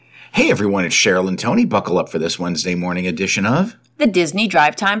Hey everyone, it's Cheryl and Tony. Buckle up for this Wednesday morning edition of the Disney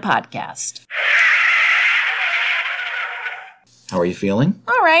Drive Time Podcast. How are you feeling?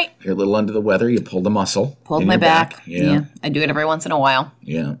 All right. You're a little under the weather. You pulled a muscle. Pulled my back. Yeah. I do it every once in a while.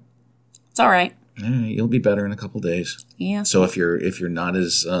 Yeah. It's all right. You'll be better in a couple days. Yeah. So if you're not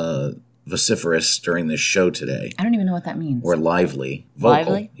as vociferous during this show today. I don't even know what that means. Or lively. Vocal.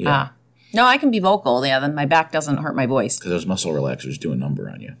 Lively? Yeah. No, I can be vocal. Yeah, then my back doesn't hurt my voice. Because those muscle relaxers do a number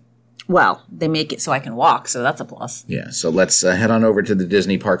on you. Well, they make it so I can walk, so that's a plus. Yeah, so let's head on over to the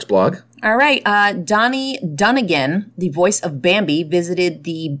Disney Parks blog. All right. Donnie Dunnigan, the voice of Bambi, visited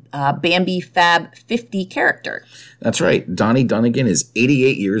the Bambi Fab 50 character. That's right. Donnie Dunnigan is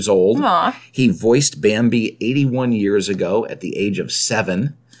 88 years old. Aww. He voiced Bambi 81 years ago at the age of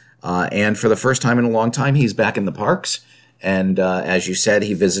 7. And for the first time in a long time, he's back in the parks. And as you said,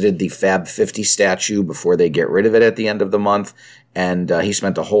 he visited the Fab 50 statue before they get rid of it at the end of the month. And he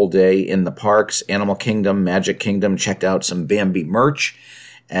spent a whole day in the parks, Animal Kingdom, Magic Kingdom, checked out some Bambi merch.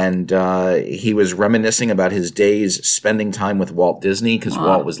 And he was reminiscing about his days spending time with Walt Disney because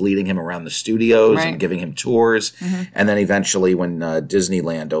Walt was leading him around the studios and giving him tours. Mm-hmm. And then eventually when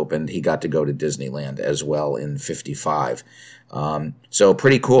Disneyland opened, he got to go to Disneyland as well in 55. So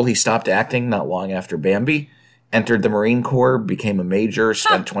pretty cool. He stopped acting not long after Bambi. Entered the Marine Corps, became a major,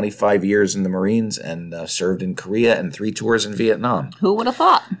 spent 25 years in the Marines, and served in Korea and 3 tours in Vietnam. Who would have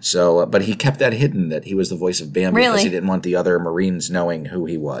thought? So, but he kept that hidden that he was the voice of Bambi because he didn't want the other Marines knowing who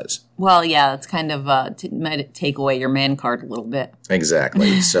he was. Well, yeah, it's kind of might take away your man card a little bit.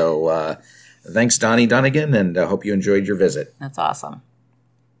 Exactly. So, thanks, Donnie Dunnigan, and I hope you enjoyed your visit. That's awesome.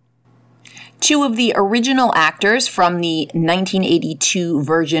 2 of the original actors from the 1982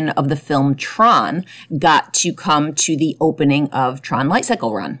 version of the film Tron got to come to the opening of Tron Light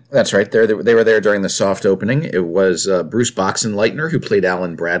Cycle Run. That's right. They were there during the soft opening. It was Bruce Boxenleitner, who played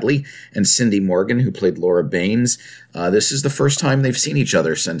Alan Bradley, and Cindy Morgan, who played Laura Baines. This is the first time they've seen each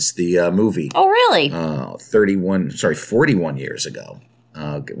other since the movie. Oh, really? 41 years ago.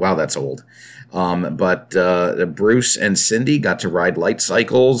 Wow, that's old. But Bruce and Cindy got to ride light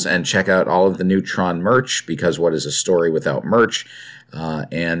cycles and check out all of the new Tron merch because what is a story without merch?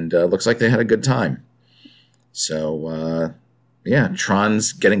 And looks like they had a good time. So,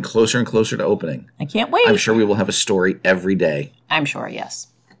 Tron's getting closer and closer to opening. I can't wait. I'm sure we will have a story every day. I'm sure, yes.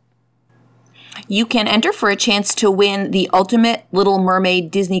 You can enter for a chance to win the ultimate Little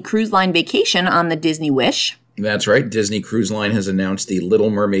Mermaid Disney Cruise Line vacation on the Disney Wish. That's right. Disney Cruise Line has announced the Little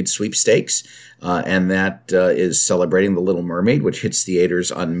Mermaid Sweepstakes, and that is celebrating The Little Mermaid, which hits theaters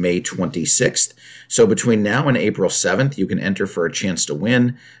on May 26th. So between now and April 7th, you can enter for a chance to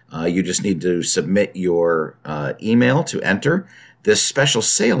win. You just need to submit your email to enter. This special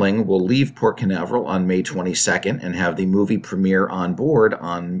sailing will leave Port Canaveral on May 22nd and have the movie premiere on board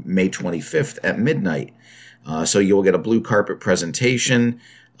on May 25th at midnight. So you'll get a blue carpet presentation.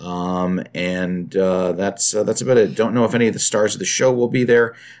 That's about it. Don't know if any of the stars of the show will be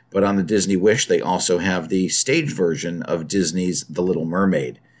there, but on the Disney Wish, they also have the stage version of Disney's The Little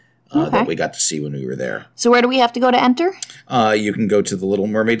Mermaid that we got to see when we were there. So where do we have to go to enter? You can go to the Little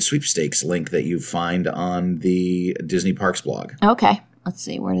Mermaid Sweepstakes link that you find on the Disney Parks blog. Okay. Let's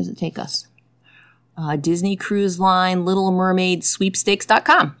see. Where does it take us? Disney Cruise Line, Little Mermaid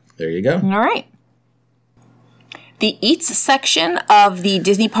Sweepstakes.com. There you go. All right. The Eats section of the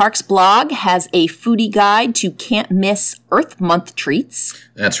Disney Parks blog has a foodie guide to can't-miss Earth Month treats.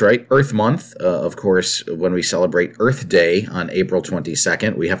 That's right. Earth Month, of course, when we celebrate Earth Day on April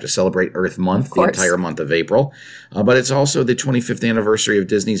 22nd, we have to celebrate Earth Month, the entire month of April. But it's also the 25th anniversary of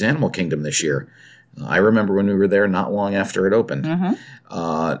Disney's Animal Kingdom this year. I remember when we were there not long after it opened.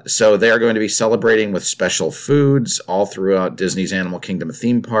 Mm-hmm. So they are going to be celebrating with special foods all throughout Disney's Animal Kingdom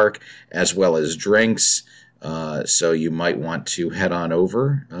theme park, as well as drinks. So you might want to head on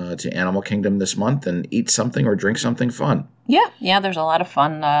over to Animal Kingdom this month and eat something or drink something fun. Yeah, there's a lot of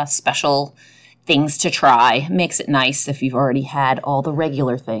fun special things to try. Makes it nice if you've already had all the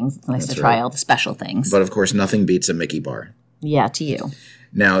regular things. It's nice to try all the special things. But of course, nothing beats a Mickey bar. Yeah, to you.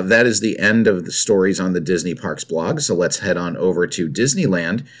 Now, that is the end of the stories on the Disney Parks blog, so let's head on over to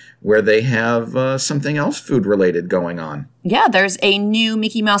Disneyland, where they have something else food-related going on. Yeah, there's a new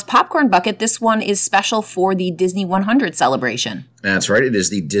Mickey Mouse popcorn bucket. This one is special for the Disney 100 celebration. That's right. It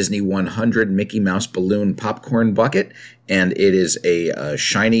is the Disney 100 Mickey Mouse Balloon Popcorn Bucket, and it is a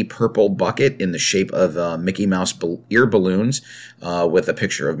shiny purple bucket in the shape of Mickey Mouse ear balloons with a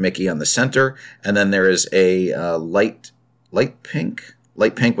picture of Mickey on the center, and then there is a light pink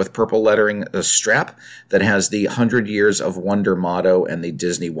light pink with purple lettering, a strap that has the 100 Years of Wonder motto and the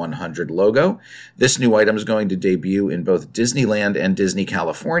Disney 100 logo. This new item is going to debut in both Disneyland and Disney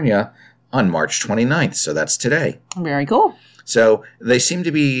California on March 29th. So that's today. Very cool. So they seem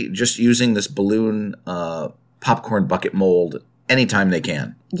to be just using this balloon popcorn bucket mold anytime they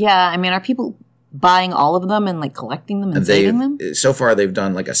can. Yeah, I mean, are people buying all of them and like collecting them and saving them? So far, they've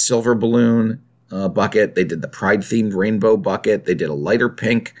done like a silver balloon bucket. They did the Pride-themed rainbow bucket. They did a lighter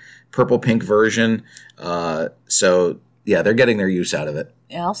pink, purple pink version. So yeah, they're getting their use out of it.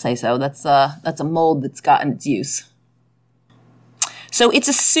 Yeah, I'll say so. That's a mold that's gotten its use. So it's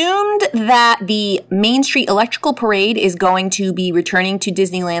assumed that the Main Street Electrical Parade is going to be returning to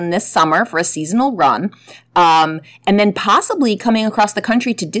Disneyland this summer for a seasonal run, and then possibly coming across the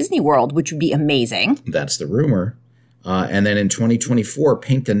country to Disney World, which would be amazing. That's the rumor. And then in 2024,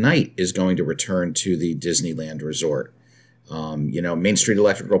 Paint the Night is going to return to the Disneyland Resort. Main Street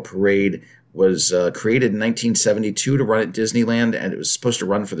Electrical Parade was created in 1972 to run at Disneyland, and it was supposed to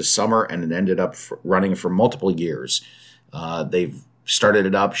run for the summer, and it ended up running for multiple years. They've started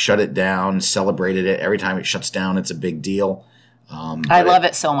it up, shut it down, celebrated it. Every time it shuts down, it's a big deal. I love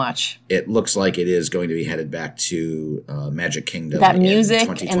it so much. It looks like it is going to be headed back to Magic Kingdom. That music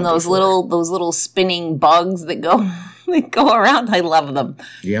and those little spinning bugs that go around. I love them.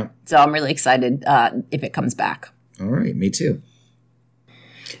 Yeah. So I'm really excited if it comes back. All right, me too.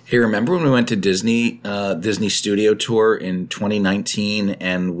 Hey, remember when we went to Disney Studio Tour in 2019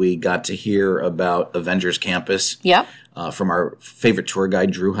 and we got to hear about Avengers Campus? Yep. From our favorite tour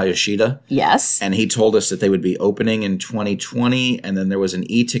guide, Drew Hayashida. Yes. And he told us that they would be opening in 2020, and then there was an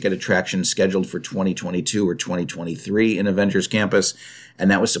e-ticket attraction scheduled for 2022 or 2023 in Avengers Campus,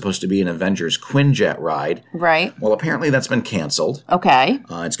 and that was supposed to be an Avengers Quinjet ride. Right. Well, apparently that's been canceled. Okay.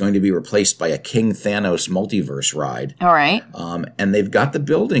 It's going to be replaced by a King Thanos multiverse ride. All right. And they've got the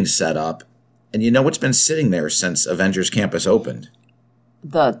building set up, and you know what's been sitting there since Avengers Campus opened?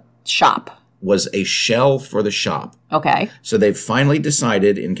 The shop. Was a shell for the shop. Okay. So they've finally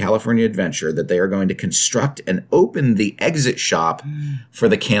decided in California Adventure that they are going to construct and open the exit shop for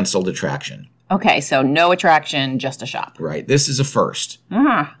the canceled attraction. Okay, so no attraction, just a shop. Right. This is a first.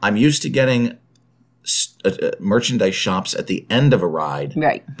 Uh-huh. I'm used to getting merchandise shops at the end of a ride,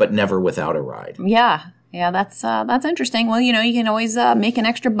 right, but never without a ride. Yeah, that's interesting. Well, you can always make an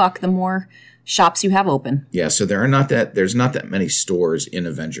extra buck the more shops you have open. Yeah, so there's not that many stores in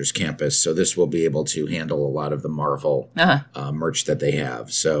Avengers Campus, so this will be able to handle a lot of the Marvel merch that they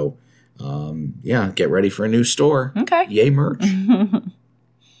have. So, get ready for a new store. Okay. Yay, merch.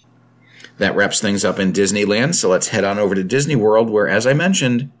 That wraps things up in Disneyland, so let's head on over to Disney World, where, as I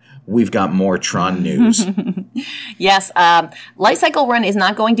mentioned, we've got more Tron news. Yes, Light Cycle Run is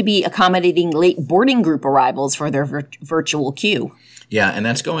not going to be accommodating late boarding group arrivals for their virtual queue. Yeah, and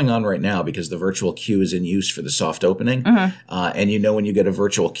that's going on right now because the virtual queue is in use for the soft opening. Mm-hmm. And when you get a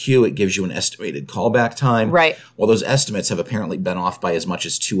virtual queue, it gives you an estimated callback time. Right. Well, those estimates have apparently been off by as much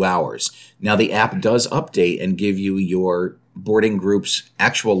as 2 hours. Now, the app does update and give you your boarding group's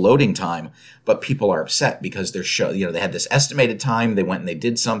actual loading time, but people are upset because they had this estimated time, they went and they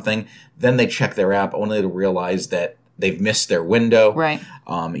did something, then they check their app only to realize that they've missed their window. Right.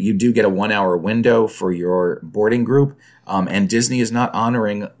 You do get a 1 hour window for your boarding group. And Disney is not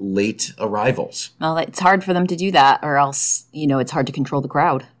honoring late arrivals. Well, it's hard for them to do that, or else, it's hard to control the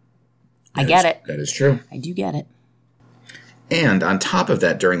crowd. I get it. That is true. I do get it. And on top of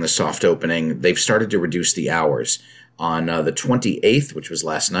that, during the soft opening, they've started to reduce the hours. On the 28th, which was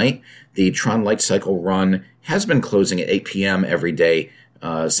last night, the Tron Light Cycle Run has been closing at 8 p.m. every day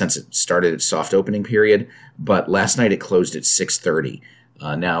since it started its soft opening period. But last night it closed at 6:30.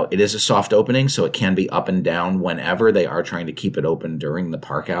 Now, it is a soft opening, so it can be up and down whenever. They are trying to keep it open during the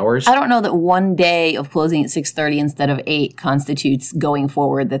park hours. I don't know that one day of closing at 6:30 instead of 8 constitutes going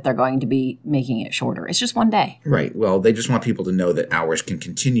forward that they're going to be making it shorter. It's just one day. Right. Well, they just want people to know that hours can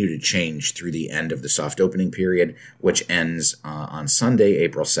continue to change through the end of the soft opening period, which ends on Sunday,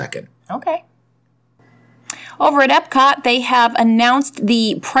 April 2nd. Okay. Over at Epcot, they have announced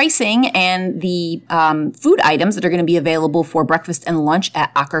the pricing and the food items that are going to be available for breakfast and lunch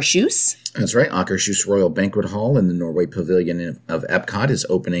at Akershus. That's right. Akershus Royal Banquet Hall in the Norway Pavilion of Epcot is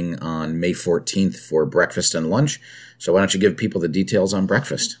opening on May 14th for breakfast and lunch. So why don't you give people the details on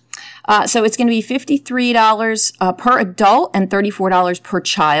breakfast? So it's going to be $53 per adult and $34 per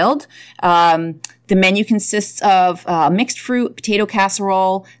child. The menu consists of mixed fruit, potato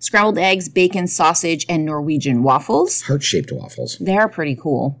casserole, scrambled eggs, bacon, sausage, and Norwegian waffles. Heart-shaped waffles. They're pretty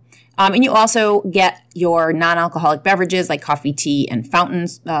cool. And you also get your non-alcoholic beverages like coffee, tea, and fountain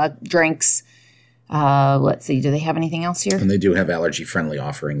drinks. Let's see. Do they have anything else here? And they do have allergy-friendly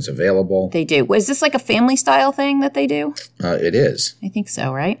offerings available. They do. Is this like a family-style thing that they do? It is. I think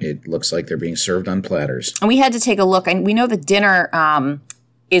so, right? It looks like they're being served on platters. And we had to take a look. And we know the dinner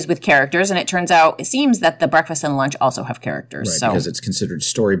is with characters, and it seems that the breakfast and lunch also have characters. Right, because it's considered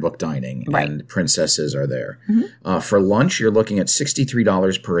storybook dining, Right. and princesses are there. For lunch, you're looking at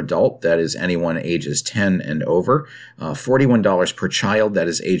 $63 per adult. That is anyone ages 10 and over. $41 per child. That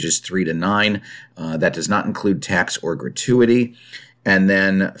is ages 3 to 9. That does not include tax or gratuity. And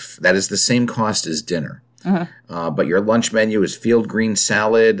then that is the same cost as dinner. But your lunch menu is field green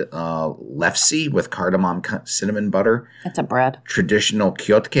salad, lefse with cardamom cinnamon butter. That's a bread. Traditional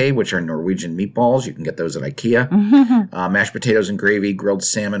kjotke, which are Norwegian meatballs. You can get those at IKEA. Mashed potatoes and gravy, grilled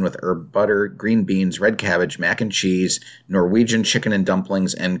salmon with herb butter, green beans, red cabbage, mac and cheese, Norwegian chicken and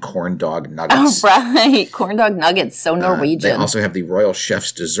dumplings, and corn dog nuggets. Oh, right. Corn dog nuggets. So Norwegian. They also have the Royal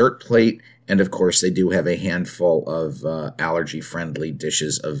Chef's dessert plate. And, of course, they do have a handful of allergy-friendly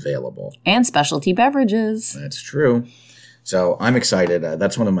dishes available. And specialty beverages. That's true. So I'm excited.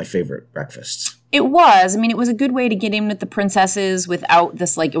 That's one of my favorite breakfasts. It was. I mean, it was a good way to get in with the princesses without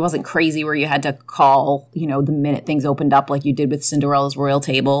this, it wasn't crazy where you had to call, the minute things opened up like you did with Cinderella's Royal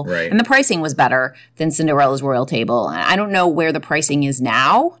Table. Right. And the pricing was better than Cinderella's Royal Table. I don't know where the pricing is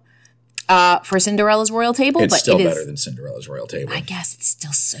now. For Cinderella's Royal Table, It's but still it is better than Cinderella's Royal Table. I guess it's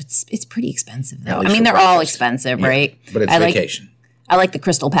still it's pretty expensive though. At I least mean, for they're all breakfast. expensive, Yeah, right? but it's I vacation. I like the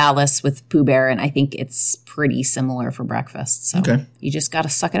Crystal Palace with Pooh Bear, and I think it's pretty similar for breakfast. So Okay. you just got to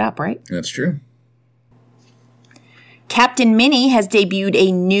suck it up, right? That's true. Captain Minnie has debuted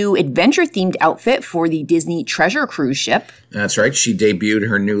a new adventure-themed outfit for the Disney Treasure cruise ship. That's right. She debuted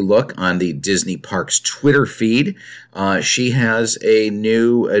her new look on the Disney Parks Twitter feed. She has a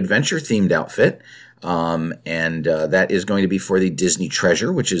new adventure-themed outfit. And that is going to be for the Disney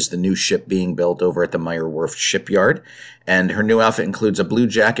Treasure, which is the new ship being built over at the Meyer Werft shipyard. And her new outfit includes a blue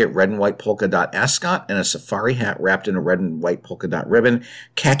jacket, red and white polka dot ascot, and a safari hat wrapped in a red and white polka dot ribbon,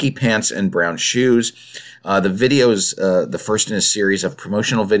 khaki pants, and brown shoes. The videos, the first in a series of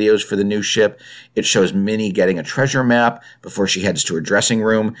promotional videos for the new ship. It shows Minnie getting a treasure map before she heads to her dressing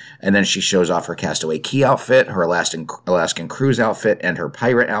room, and then she shows off her Castaway Key outfit, her Alaskan Cruise outfit, and her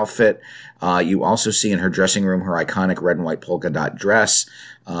pirate outfit. You also see in her dressing room her iconic red and white polka dot dress,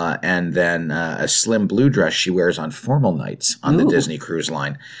 and then a slim blue dress she wears on formal nights on the Disney Cruise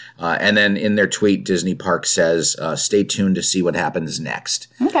Line. And then in their tweet, Disney Park says, stay tuned to see what happens next.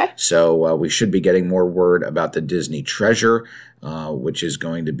 Okay. So we should be getting more word about the Disney Treasure, which is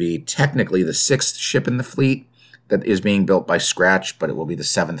going to be technically the 6th ship in the fleet that is being built by scratch, but it will be the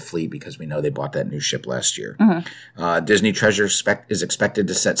 7th fleet because we know they bought that new ship last year. Disney Treasure is expected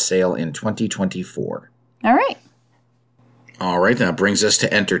to set sail in 2024. All right. All right, that brings us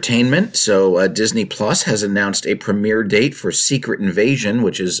to entertainment. So Disney Plus has announced a premiere date for Secret Invasion,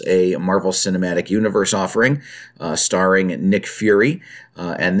 which is a Marvel Cinematic Universe offering starring Nick Fury.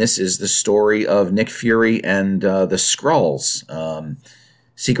 And this is the story of Nick Fury and the Skrulls.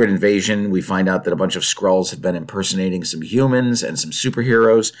 Secret Invasion, we find out that a bunch of Skrulls have been impersonating some humans and some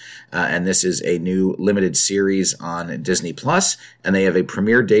superheroes, and this is a new limited series on Disney Plus, and they have a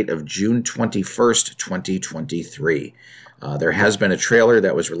premiere date of June 21st, 2023. There has been a trailer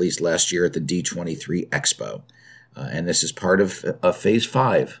that was released last year at the D23 Expo, and this is part of Phase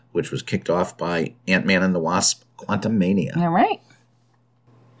 5, which was kicked off by Ant-Man and the Wasp: Quantumania. All right.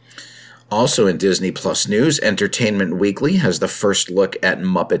 Also in Disney Plus news, Entertainment Weekly has the first look at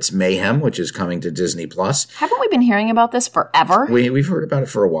Muppets Mayhem, which is coming to Disney Plus. Haven't we been hearing about this forever? We've heard about it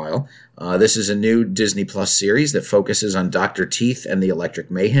for a while. This is a new Disney Plus series that focuses on Dr. Teeth and the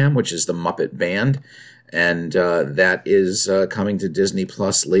Electric Mayhem, which is the Muppet Band, and that is coming to Disney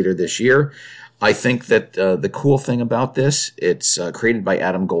Plus later this year. I think that the cool thing about this, it's created by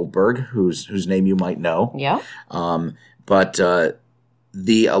Adam Goldberg, whose name you might know. Yeah. But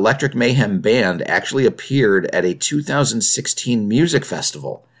the Electric Mayhem Band actually appeared at a 2016 music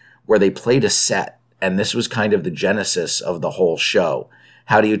festival where they played a set, and this was kind of the genesis of the whole show.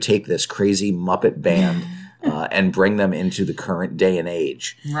 How do you take this crazy Muppet band and bring them into the current day and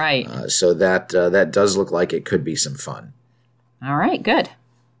age? Right. So that does look like it could be some fun. All right, good.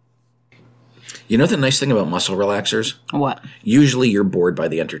 You know the nice thing about muscle relaxers? What? Usually you're bored by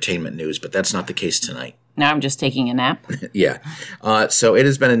the entertainment news, but that's not the case tonight. Now I'm just taking a nap. Yeah. So it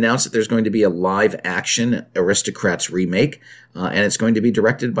has been announced that there's going to be a live-action Aristocrats remake, and it's going to be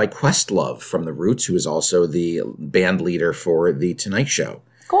directed by Questlove from The Roots, who is also the band leader for The Tonight Show.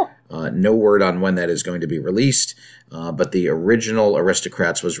 Cool. No word on when that is going to be released, but the original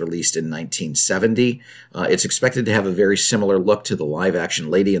Aristocrats was released in 1970. It's expected to have a very similar look to the live-action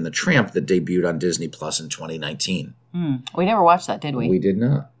Lady and the Tramp that debuted on Disney Plus in 2019. We never watched that, did we? We did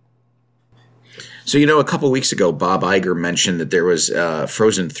not. So, a couple weeks ago, Bob Iger mentioned that there was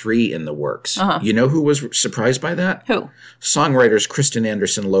Frozen 3 in the works. You know who was surprised by that? Who? Songwriters Kristen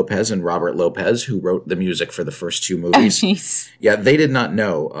Anderson Lopez and Robert Lopez, who wrote the music for the first two movies. Oh, jeez. Yeah, they did not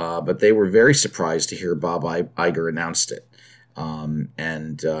know, but they were very surprised to hear Bob Iger announced it.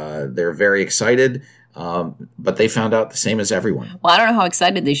 And they're very excited, but they found out the same as everyone. Well, I don't know how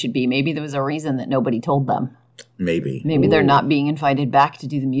excited they should be. Maybe there was a reason that nobody told them. Maybe. Maybe they're not being invited back to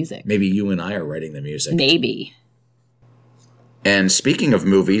do the music. Maybe you and I are writing the music. Maybe. And speaking of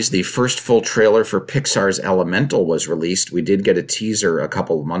movies, the first full trailer for Pixar's Elemental was released. We did get a teaser a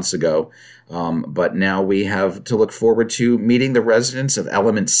couple of months ago, but now we have to look forward to meeting the residents of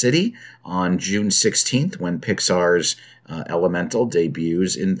Element City on June 16th when Pixar's Elemental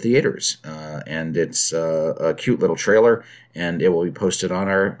debuts in theaters. And it's a cute little trailer, and it will be posted on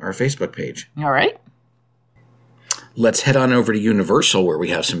our Facebook page. All right. Let's head on over to Universal, where we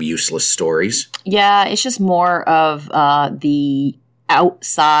have some useless stories. Yeah, it's just more of the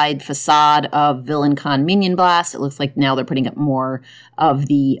outside facade of Villain Con Minion Blast. It looks like now they're putting up more of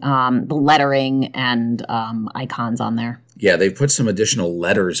the lettering and icons on there. Yeah, they've put some additional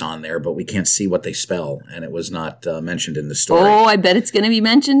letters on there, but we can't see what they spell, and it was not mentioned in the story. Oh, I bet it's going to be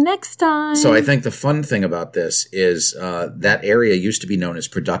mentioned next time. So I think the fun thing about this is that area used to be known as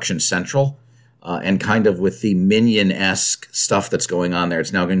Production Central. And kind of with the Minion-esque stuff that's going on there,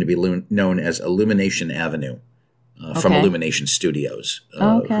 it's now going to be known as Illumination Avenue from Illumination Studios,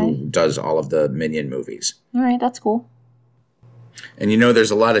 who does all of the Minion movies. All right, that's cool. And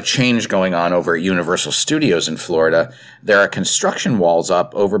there's a lot of change going on over at Universal Studios in Florida. There are construction walls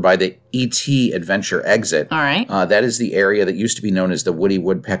up over by the E.T. Adventure exit. All right. That is the area that used to be known as the Woody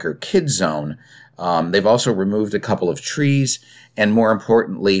Woodpecker Kid Zone. They've also removed a couple of trees, and more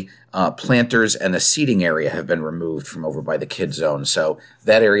importantly, planters and the seating area have been removed from over by the Kid Zone. So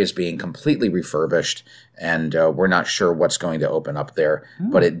that area is being completely refurbished, and we're not sure what's going to open up there.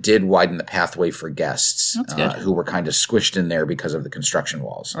 But it did widen the pathway for guests who were kind of squished in there because of the construction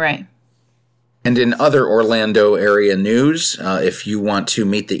walls. Right. And in other Orlando area news, if you want to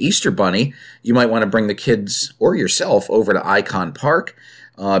meet the Easter Bunny, you might want to bring the kids or yourself over to Icon Park.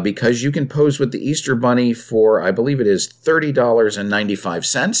 Because you can pose with the Easter Bunny for, I believe it is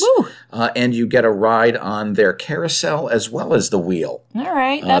 $30.95. And you get a ride on their carousel as well as the wheel. All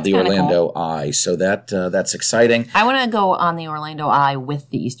right, that's the Orlando cool. Eye. So that's exciting. I want to go on the Orlando Eye with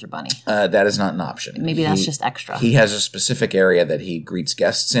the Easter Bunny. That is not an option. Maybe that's just extra. He has a specific area that he greets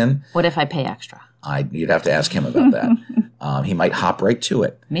guests in. What if I pay extra? You'd have to ask him about that. He might hop right to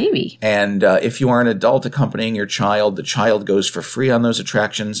it. Maybe. And if you are an adult accompanying your child, the child goes for free on those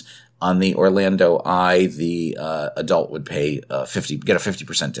attractions. On the Orlando Eye, the adult would pay get a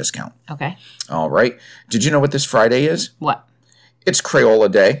 50% discount. Okay. All right. Did you know what this Friday is? What? It's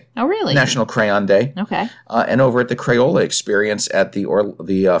Crayola Day. Oh, really? National Crayon Day. Okay. And over at the Crayola Experience at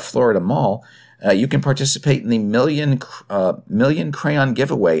the Florida Mall, you can participate in the million crayon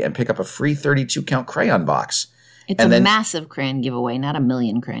giveaway and pick up a free 32-count crayon box. It's a massive crayon giveaway, not a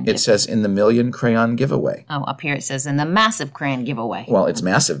million crayon giveaway. It says in the million crayon giveaway. Oh, up here it says in the massive crayon giveaway. Well, it's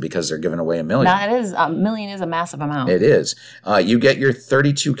massive because they're giving away a million. That is, a million is a massive amount. It is. You get your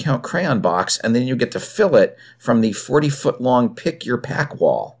 32-count crayon box, and then you get to fill it from the 40-foot-long Pick Your Pack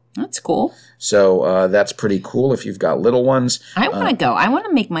wall. That's cool. So that's pretty cool if you've got little ones. I want to go. I want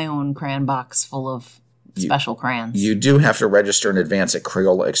to make my own crayon box full of special crayons. You do have to register in advance at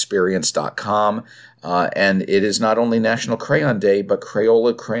CrayolaExperience.com. And it is not only National Crayon Day, but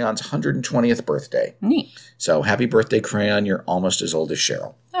Crayola Crayon's 120th birthday. Neat. So happy birthday, Crayon. You're almost as old as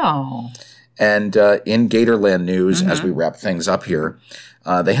Cheryl. Oh. And in Gatorland news, as we wrap things up here,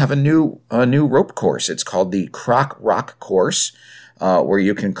 they have a new rope course. It's called the Croc Rock Course, where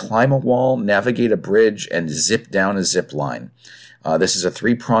you can climb a wall, navigate a bridge, and zip down a zip line. This is a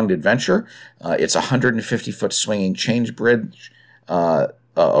 3-pronged adventure. It's a 150-foot swinging change bridge, a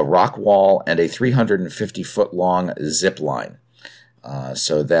rock wall, and a 350-foot-long zip line.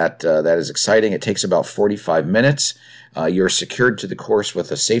 So that is exciting. It takes about 45 minutes. You're secured to the course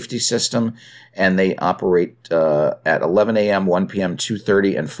with a safety system, and they operate at 11 a.m., 1 p.m.,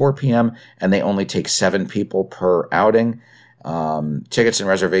 2:30, and 4 p.m., and they only take 7 people per outing. Tickets and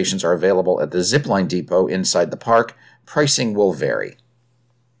reservations are available at the Zipline Depot inside the park. Pricing will vary.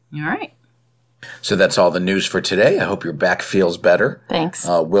 All right. So that's all the news for today. I hope your back feels better. Thanks.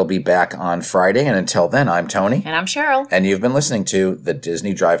 We'll be back on Friday. And until then, I'm Tony. And I'm Cheryl. And you've been listening to the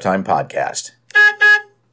Disney Drive Time Podcast.